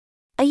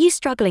Are you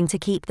struggling to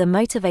keep the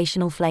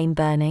motivational flame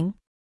burning?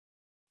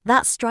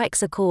 That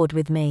strikes a chord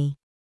with me.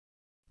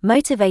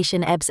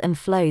 Motivation ebbs and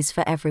flows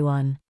for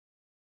everyone.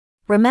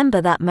 Remember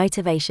that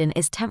motivation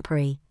is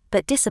temporary,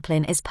 but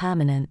discipline is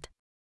permanent.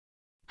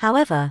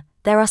 However,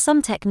 there are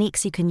some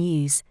techniques you can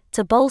use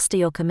to bolster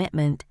your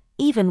commitment,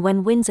 even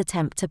when winds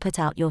attempt to put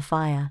out your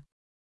fire.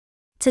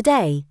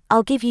 Today,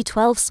 I'll give you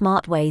 12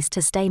 smart ways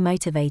to stay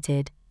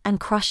motivated and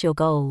crush your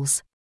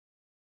goals.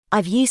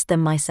 I've used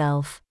them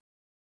myself.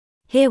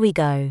 Here we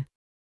go.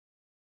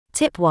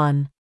 Tip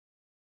 1.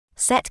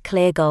 Set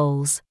clear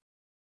goals.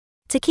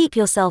 To keep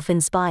yourself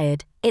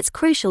inspired, it's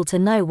crucial to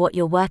know what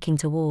you're working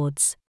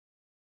towards.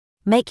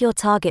 Make your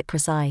target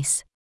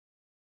precise.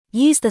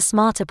 Use the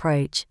SMART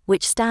approach,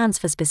 which stands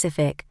for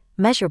specific,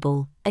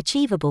 measurable,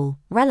 achievable,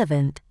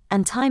 relevant,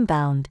 and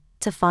time-bound,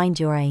 to find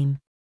your aim.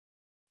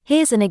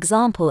 Here's an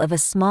example of a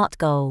SMART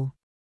goal.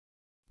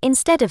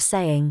 Instead of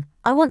saying,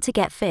 "I want to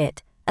get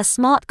fit," a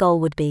SMART goal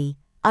would be,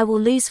 "I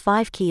will lose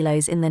 5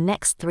 kilos in the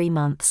next 3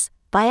 months,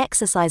 by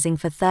exercising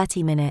for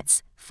 30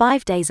 minutes,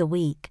 5 days a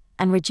week,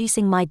 and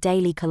reducing my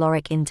daily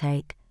caloric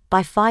intake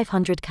by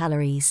 500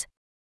 calories.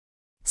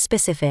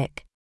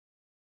 Specific.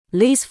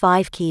 Lose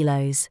 5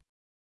 kilos.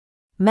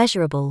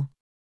 Measurable.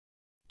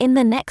 In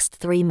the next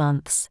 3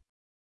 months.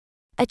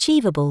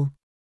 Achievable.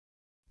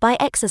 By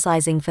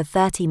exercising for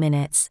 30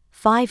 minutes,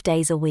 5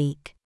 days a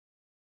week.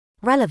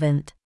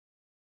 Relevant.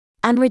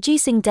 And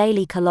reducing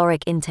daily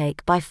caloric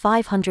intake by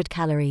 500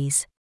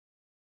 calories.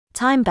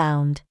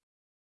 Time-bound.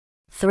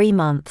 3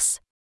 months.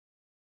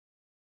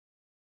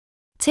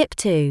 Tip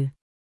 2.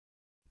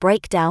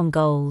 Break down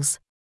goals.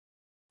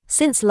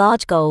 Since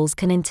large goals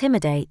can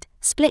intimidate,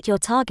 split your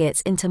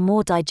targets into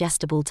more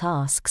digestible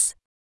tasks.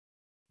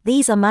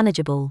 These are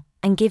manageable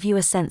and give you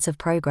a sense of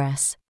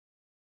progress.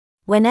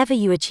 Whenever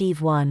you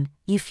achieve one,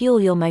 you fuel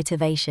your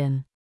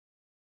motivation.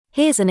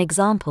 Here's an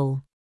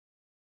example.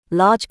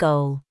 Large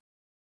goal.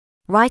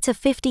 Write a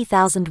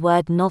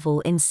 50,000-word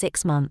novel in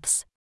 6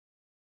 months.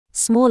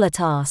 Smaller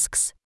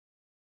tasks.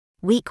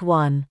 Week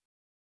 1.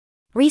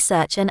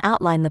 Research and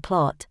outline the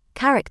plot,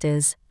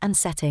 characters, and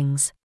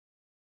settings.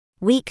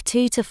 Week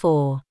 2 to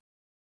 4.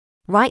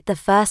 Write the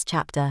first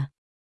chapter.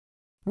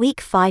 Week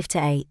 5 to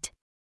 8.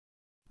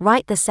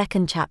 Write the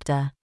second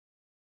chapter.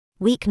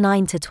 Week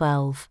 9 to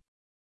 12.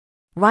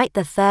 Write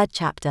the third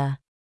chapter.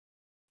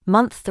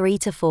 Month 3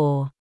 to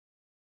 4.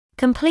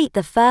 Complete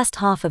the first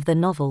half of the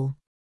novel.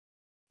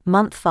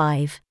 Month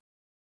 5.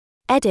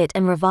 Edit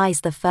and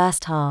revise the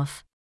first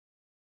half.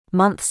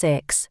 Month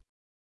 6.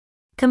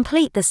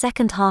 Complete the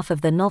second half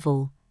of the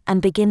novel,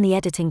 and begin the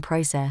editing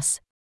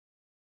process.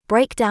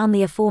 Break down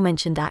the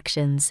aforementioned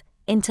actions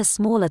into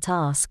smaller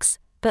tasks,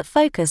 but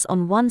focus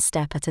on one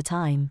step at a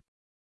time.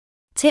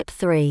 Tip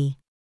 3.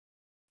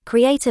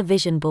 Create a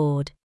vision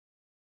board.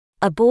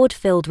 A board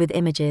filled with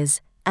images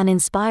and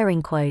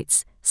inspiring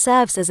quotes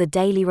serves as a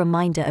daily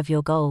reminder of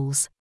your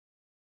goals.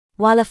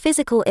 While a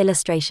physical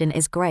illustration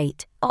is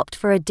great, opt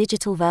for a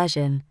digital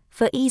version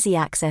for easy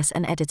access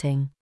and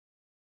editing.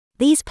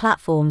 These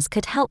platforms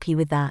could help you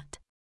with that.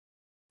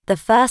 The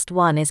first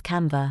one is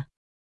Canva.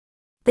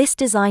 This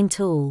design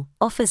tool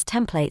offers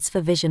templates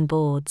for vision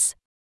boards.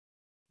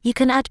 You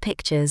can add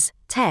pictures,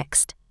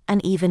 text,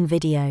 and even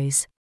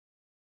videos.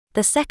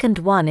 The second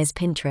one is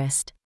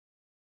Pinterest.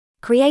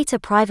 Create a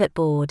private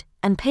board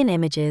and pin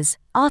images,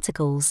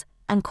 articles,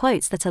 and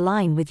quotes that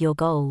align with your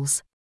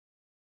goals.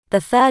 The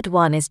third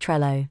one is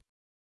Trello.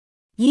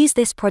 Use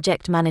this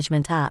project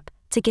management app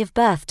to give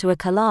birth to a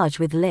collage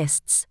with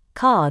lists,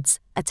 cards,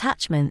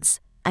 attachments,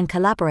 and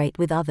collaborate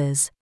with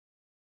others.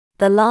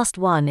 The last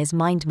one is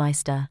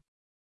MindMeister.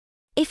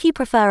 If you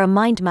prefer a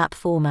mind map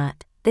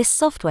format, this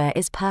software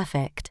is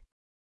perfect.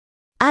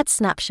 Add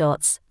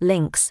snapshots,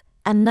 links,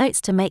 and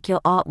notes to make your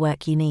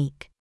artwork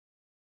unique.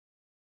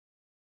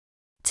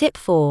 Tip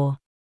 4.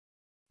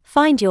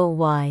 Find your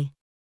why.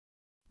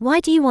 Why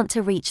do you want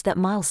to reach that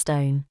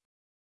milestone?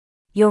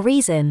 Your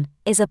reason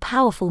is a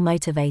powerful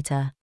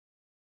motivator.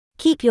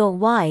 Keep your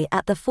why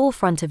at the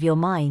forefront of your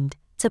mind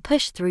to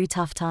push through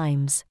tough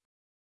times.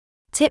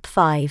 Tip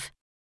 5.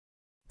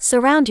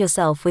 Surround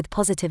yourself with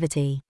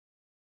positivity.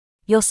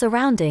 Your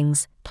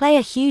surroundings play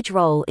a huge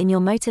role in your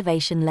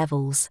motivation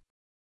levels.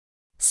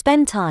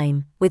 Spend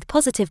time with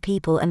positive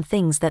people and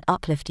things that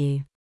uplift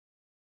you.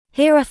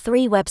 Here are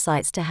 3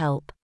 websites to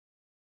help.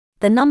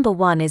 The number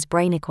 1 is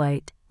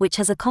BrainiQuote, which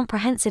has a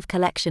comprehensive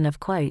collection of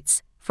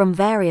quotes from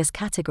various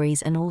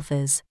categories and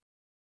authors.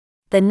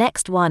 The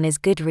next one is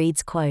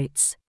Goodreads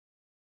Quotes.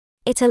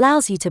 It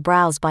allows you to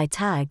browse by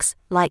tags,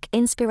 like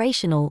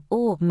inspirational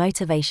or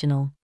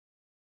motivational.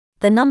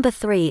 The number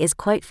 3 is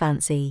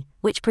QuoteFancy,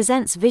 which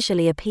presents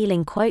visually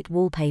appealing quote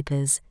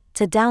wallpapers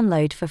to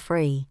download for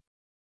free.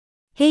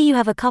 Here you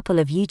have a couple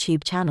of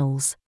YouTube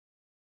channels.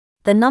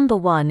 The number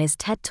 1 is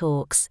TED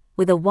Talks,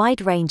 with a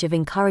wide range of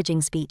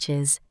encouraging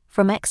speeches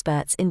from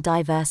experts in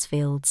diverse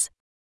fields.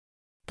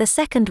 The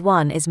second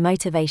one is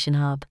Motivation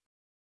Hub.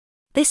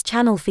 This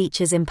channel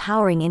features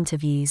empowering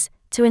interviews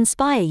to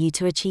inspire you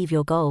to achieve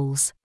your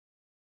goals.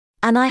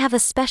 And I have a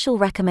special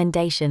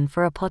recommendation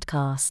for a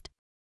podcast.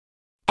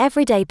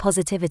 Everyday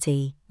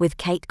positivity with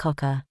Kate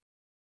Cocker.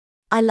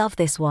 I love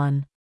this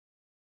one.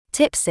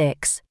 Tip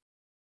 6.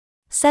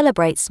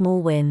 Celebrate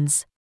small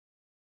wins.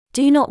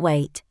 Do not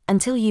wait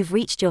until you've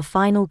reached your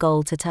final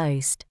goal to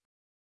toast.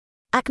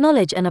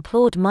 Acknowledge and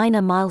applaud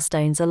minor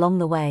milestones along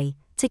the way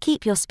to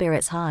keep your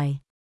spirits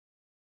high.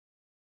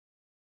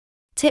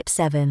 Tip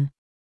 7.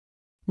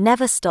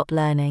 Never stop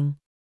learning.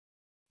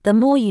 The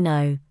more you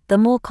know, the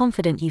more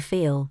confident you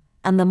feel,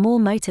 and the more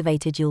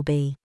motivated you'll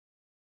be.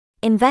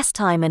 Invest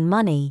time and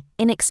money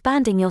in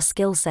expanding your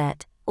skill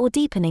set or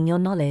deepening your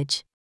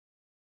knowledge.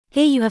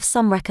 Here you have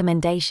some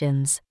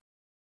recommendations.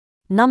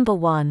 Number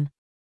 1.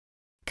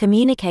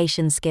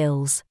 Communication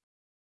skills.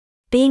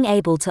 Being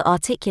able to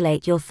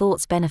articulate your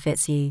thoughts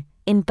benefits you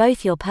in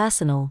both your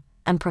personal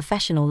and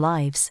professional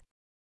lives.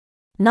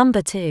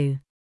 Number 2.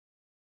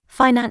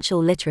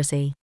 Financial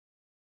literacy.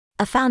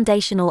 A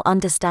foundational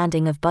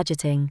understanding of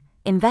budgeting,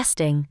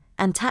 investing,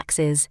 and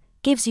taxes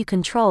gives you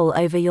control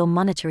over your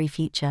monetary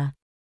future.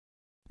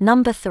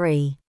 Number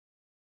 3.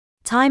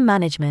 Time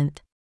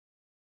management.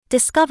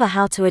 Discover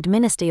how to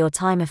administer your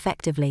time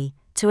effectively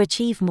to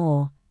achieve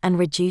more and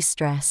reduce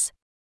stress.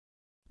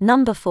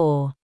 Number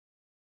 4.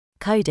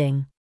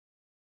 Coding.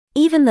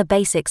 Even the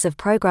basics of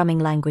programming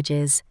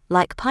languages,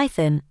 like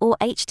Python or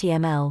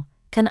HTML,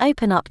 can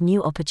open up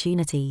new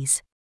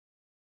opportunities.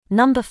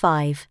 Number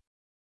 5.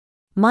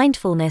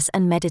 Mindfulness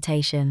and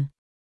meditation.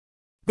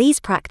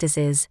 These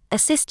practices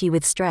assist you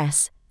with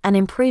stress and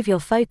improve your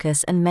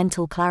focus and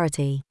mental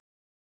clarity.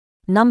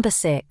 Number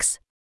 6.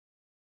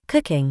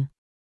 Cooking.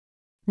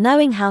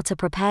 Knowing how to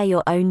prepare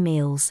your own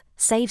meals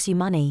saves you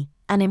money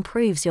and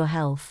improves your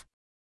health.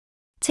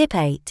 Tip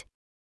 8.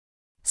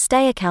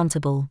 Stay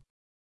accountable.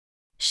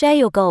 Share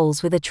your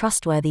goals with a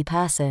trustworthy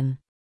person.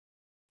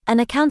 An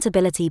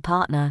accountability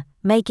partner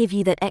may give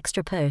you that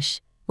extra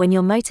push when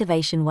your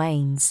motivation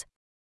wanes.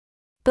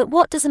 But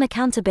what does an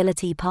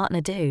accountability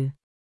partner do?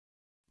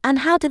 And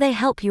how do they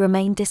help you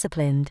remain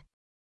disciplined?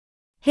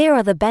 Here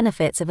are the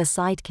benefits of a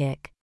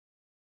sidekick.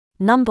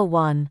 Number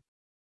 1.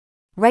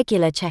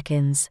 Regular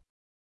check-ins.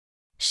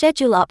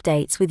 Schedule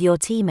updates with your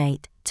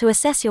teammate to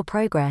assess your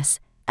progress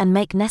and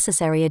make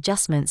necessary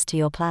adjustments to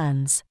your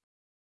plans.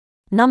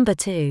 Number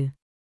 2.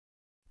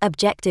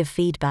 Objective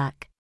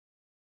feedback.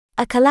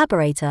 A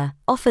collaborator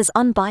offers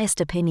unbiased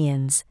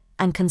opinions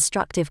and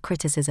constructive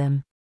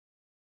criticism.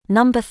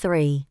 Number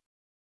 3.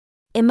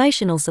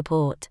 Emotional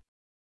support.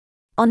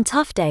 On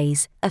tough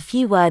days, a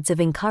few words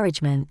of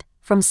encouragement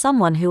from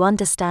someone who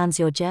understands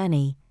your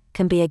journey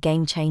can be a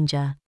game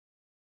changer.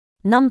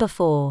 Number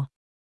 4.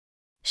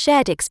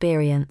 Shared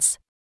experience.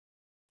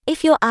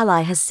 If your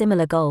ally has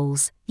similar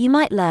goals, you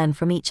might learn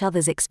from each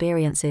other's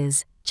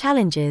experiences,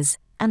 challenges,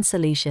 and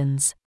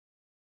solutions.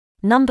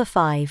 Number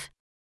 5.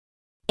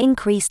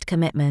 Increased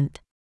commitment.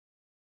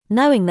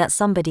 Knowing that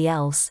somebody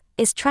else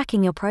is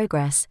tracking your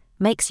progress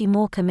makes you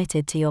more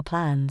committed to your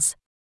plans.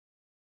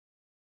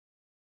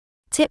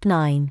 Tip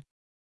 9.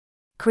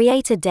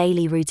 Create a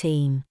daily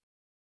routine.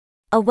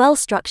 A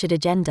well-structured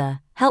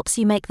agenda helps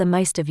you make the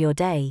most of your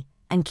day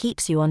and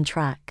keeps you on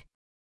track.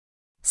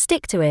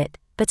 Stick to it,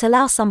 but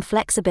allow some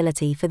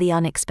flexibility for the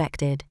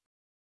unexpected.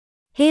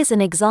 Here's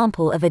an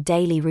example of a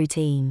daily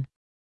routine.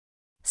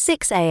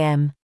 6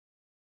 a.m.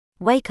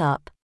 Wake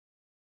up.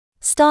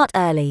 Start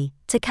early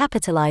to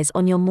capitalize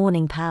on your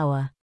morning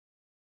power.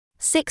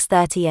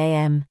 6:30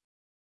 a.m.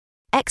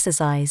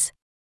 Exercise.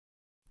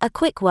 A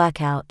quick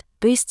workout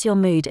boosts your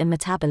mood and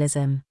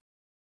metabolism.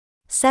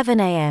 7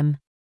 a.m.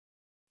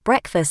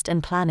 Breakfast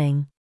and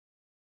planning.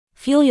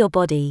 Fuel your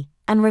body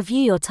and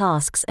review your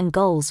tasks and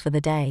goals for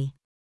the day.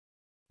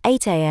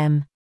 8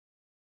 a.m.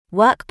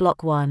 Work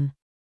block 1.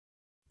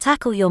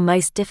 Tackle your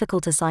most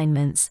difficult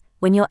assignments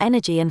when your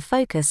energy and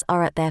focus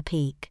are at their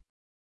peak.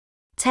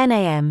 10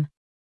 a.m.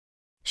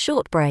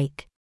 Short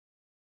break.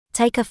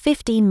 Take a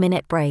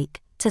 15-minute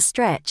break to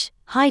stretch,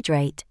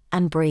 hydrate,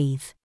 and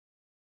breathe.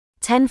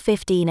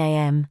 10:15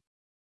 a.m.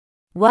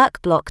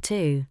 Work block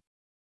 2.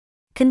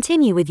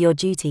 Continue with your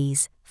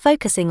duties,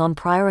 focusing on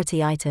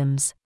priority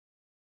items.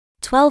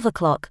 12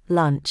 o'clock,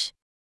 lunch.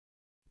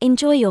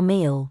 Enjoy your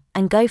meal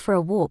and go for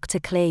a walk to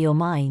clear your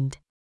mind.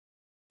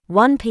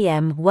 1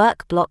 p.m.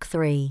 Work block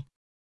 3.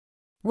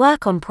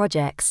 Work on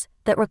projects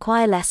that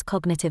require less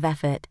cognitive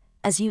effort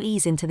as you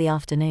ease into the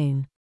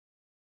afternoon.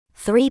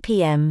 3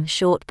 p.m.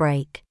 Short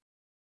break.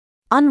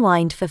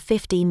 Unwind for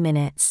 15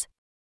 minutes.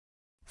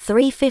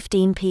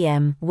 3:15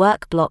 p.m.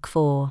 Work block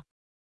 4.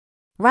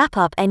 Wrap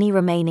up any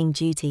remaining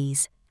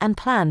duties and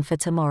plan for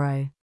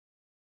tomorrow.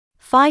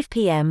 5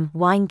 p.m.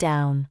 Wind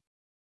down.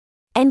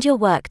 End your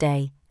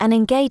workday and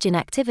engage in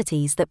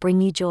activities that bring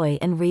you joy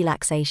and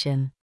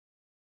relaxation.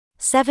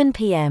 7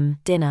 p.m.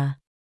 Dinner.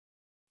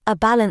 A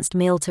balanced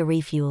meal to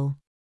refuel.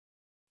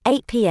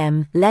 8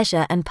 p.m.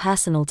 Leisure and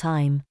personal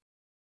time.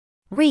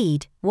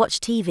 Read, watch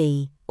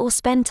TV, or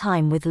spend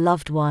time with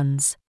loved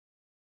ones.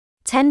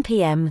 10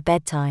 p.m.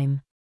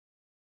 Bedtime.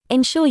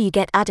 Ensure you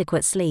get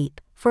adequate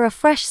sleep for a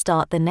fresh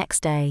start the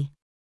next day.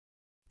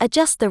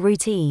 Adjust the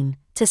routine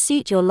to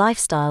suit your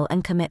lifestyle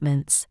and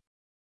commitments.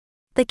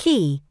 The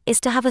key is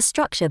to have a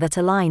structure that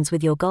aligns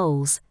with your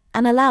goals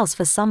and allows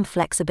for some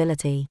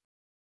flexibility.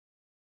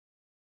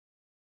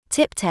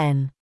 Tip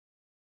 10.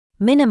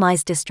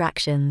 Minimize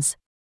distractions.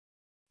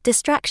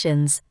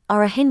 Distractions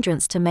are a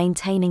hindrance to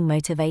maintaining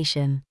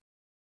motivation.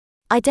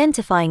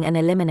 Identifying and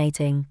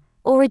eliminating,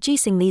 or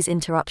reducing these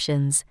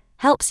interruptions,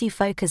 helps you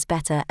focus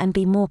better and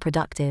be more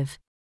productive.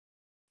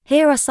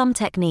 Here are some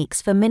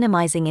techniques for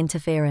minimizing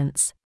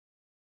interference.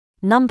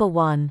 Number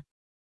 1.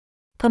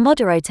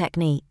 Pomodoro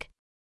technique.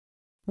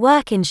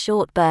 Work in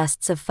short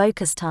bursts of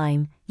focus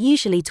time,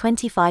 usually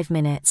 25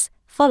 minutes,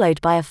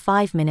 followed by a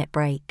 5-minute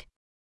break.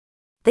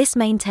 This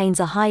maintains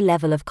a high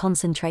level of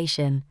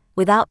concentration,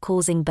 without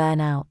causing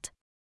burnout.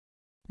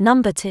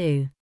 Number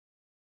 2.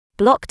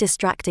 Block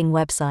distracting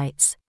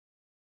websites.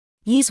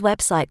 Use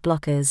website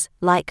blockers,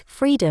 like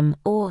Freedom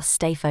or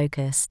Stay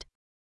Focused.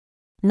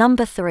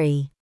 Number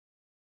 3.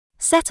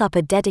 Set up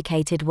a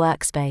dedicated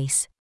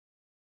workspace.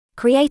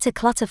 Create a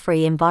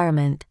clutter-free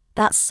environment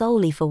that's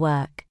solely for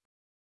work.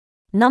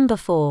 Number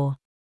 4.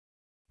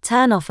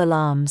 Turn off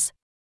alarms.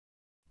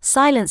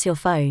 Silence your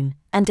phone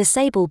and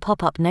disable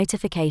pop-up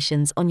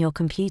notifications on your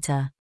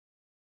computer.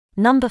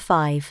 Number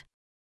 5.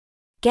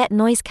 Get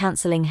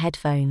noise-cancelling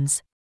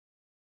headphones.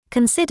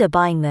 Consider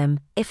buying them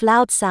if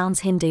loud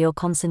sounds hinder your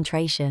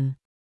concentration.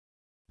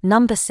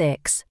 Number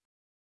 6.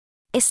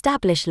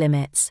 Establish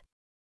limits.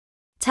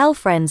 Tell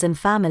friends and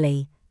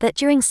family that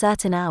during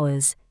certain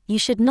hours, you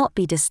should not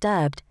be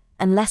disturbed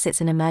unless it's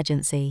an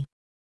emergency.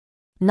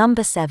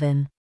 Number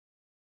 7.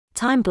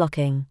 Time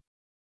blocking.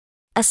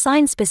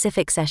 Assign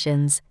specific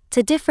sessions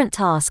to different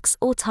tasks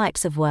or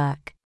types of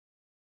work.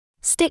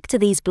 Stick to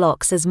these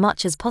blocks as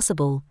much as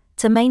possible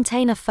to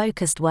maintain a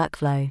focused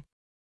workflow.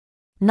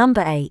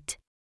 Number 8.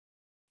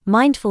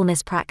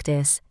 Mindfulness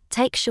practice.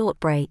 Take short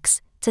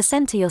breaks to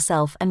center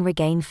yourself and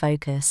regain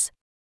focus.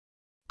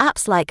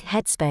 Apps like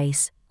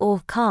Headspace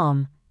or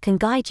Calm can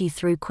guide you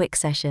through quick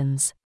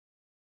sessions.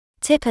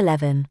 Tip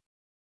 11.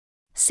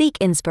 Seek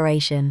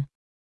inspiration.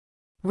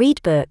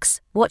 Read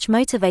books, watch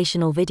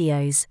motivational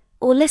videos,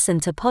 or listen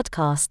to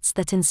podcasts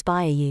that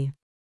inspire you.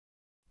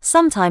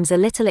 Sometimes a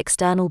little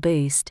external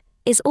boost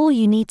is all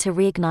you need to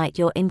reignite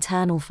your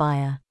internal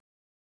fire.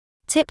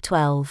 Tip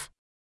 12.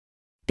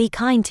 Be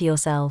kind to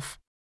yourself.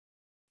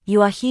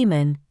 You are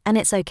human, and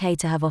it's okay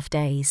to have off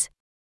days.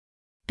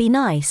 Be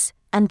nice,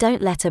 and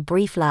don't let a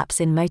brief lapse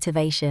in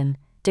motivation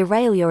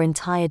derail your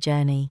entire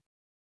journey.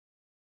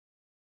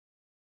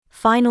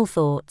 Final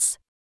thoughts.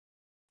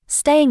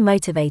 Staying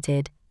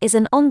motivated is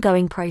an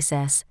ongoing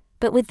process,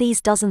 but with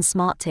these dozen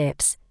smart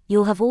tips,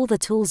 you'll have all the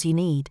tools you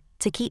need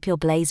to keep your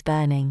blaze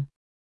burning.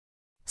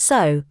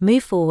 So,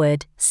 move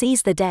forward,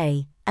 seize the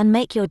day, and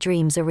make your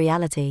dreams a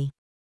reality.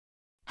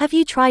 Have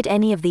you tried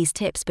any of these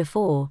tips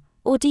before,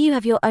 or do you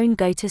have your own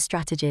go-to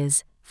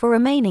strategies for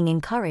remaining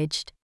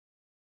encouraged?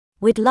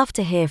 We'd love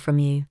to hear from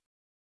you.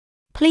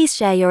 Please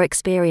share your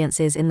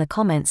experiences in the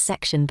comments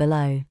section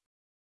below.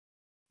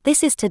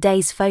 This is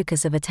today's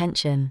focus of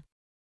attention.